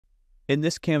In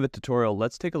this Canva tutorial,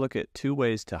 let's take a look at two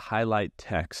ways to highlight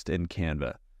text in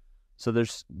Canva. So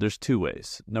there's two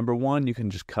ways. Number one, you can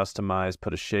just customize,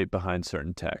 put a shape behind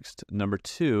certain text. Number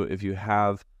two, if you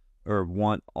have or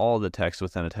want all the text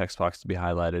within a text box to be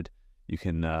highlighted, you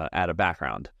can add a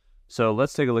background. So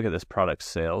let's take a look at this product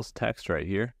sales text right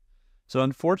here. So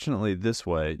unfortunately, this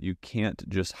way, you can't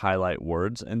just highlight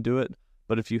words and do it.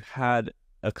 But if you had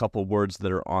a couple words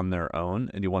that are on their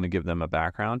own and you want to give them a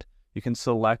background, you can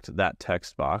select that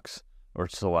text box or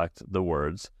select the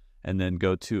words and then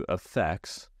go to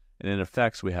Effects. And in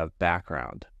Effects, we have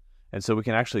Background. And so we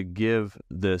can actually give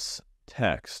this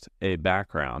text a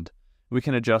background. We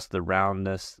can adjust the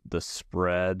roundness, the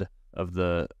spread of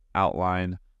the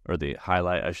outline, or the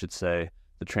highlight, I should say,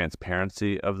 the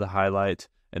transparency of the highlight,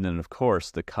 and then, of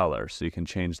course, the color. So you can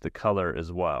change the color as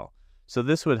well. So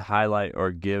this would highlight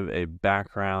or give a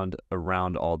background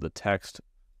around all the text.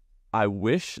 I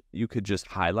wish you could just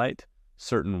highlight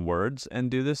certain words and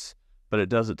do this, but it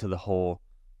does it to the whole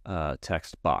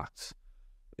text box.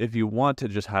 If you want to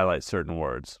just highlight certain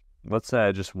words, let's say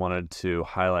I just wanted to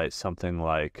highlight something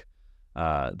like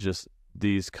just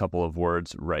these couple of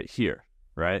words right here,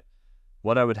 right?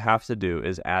 What I would have to do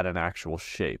is add an actual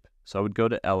shape. So I would go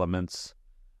to Elements,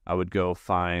 I would go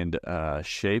find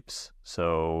Shapes.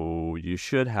 So you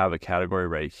should have a category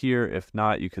right here. If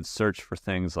not, you could search for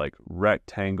things like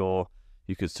rectangle.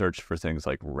 You could search for things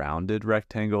like rounded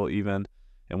rectangle even.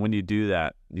 And when you do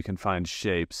that, you can find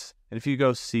shapes. And if you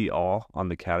go see all on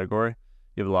the category,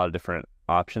 you have a lot of different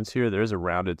options here. There is a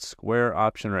rounded square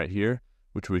option right here,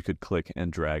 which we could click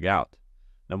and drag out.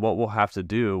 Now what we'll have to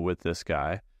do with this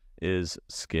guy is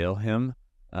scale him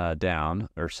down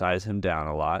or size him down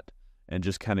a lot and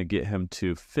just kind of get him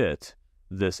to fit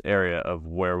this area of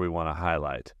where we want to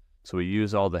highlight. So we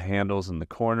use all the handles in the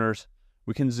corners.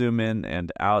 We can zoom in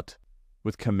and out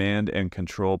with Command and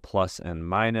Control plus and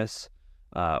minus.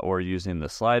 Or using the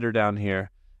slider down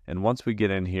here. And once we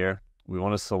get in here, we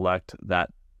want to select that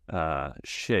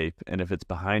shape. And if it's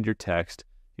behind your text,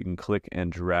 you can click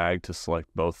and drag to select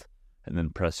both and then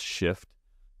press Shift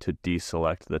to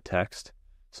deselect the text.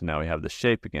 So now we have the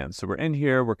shape again. So we're in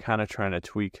here, we're kind of trying to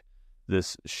tweak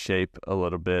this shape a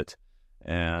little bit.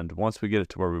 And once we get it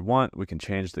to where we want, we can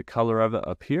change the color of it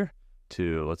up here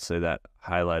to, let's say, that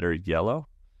highlighter yellow.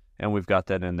 And we've got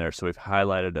that in there. So we've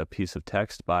highlighted a piece of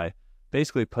text by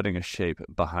basically putting a shape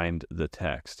behind the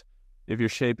text. If your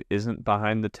shape isn't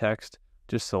behind the text,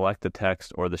 just select the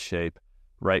text or the shape,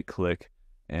 right click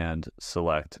and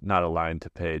select not align to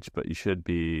page, but you should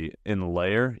be in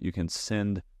layer. You can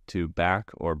send to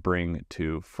back or bring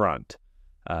to front.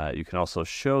 You can also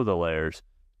show the layers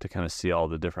to kind of see all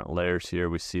the different layers here.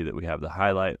 We see that we have the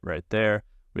highlight right there.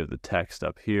 We have the text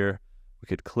up here. We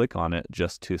could click on it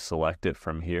just to select it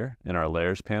from here in our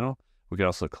layers panel. We can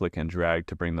also click and drag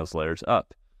to bring those layers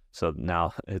up. So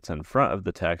now it's in front of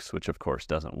the text, which of course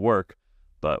doesn't work,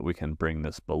 but we can bring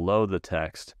this below the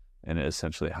text and it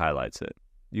essentially highlights it.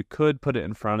 You could put it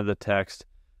in front of the text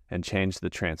and change the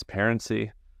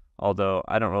transparency, although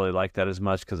I don't really like that as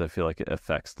much because I feel like it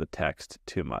affects the text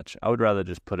too much. I would rather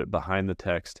just put it behind the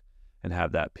text and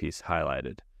have that piece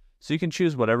highlighted. So you can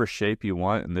choose whatever shape you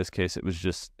want. In this case,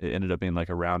 it ended up being like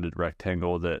a rounded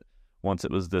rectangle that once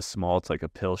it was this small, it's like a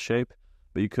pill shape.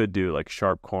 But you could do like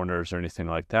sharp corners or anything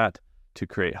like that to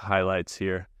create highlights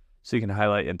here. So you can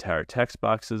highlight entire text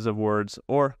boxes of words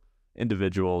or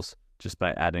individuals just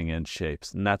by adding in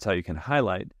shapes. And that's how you can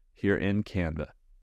highlight here in Canva.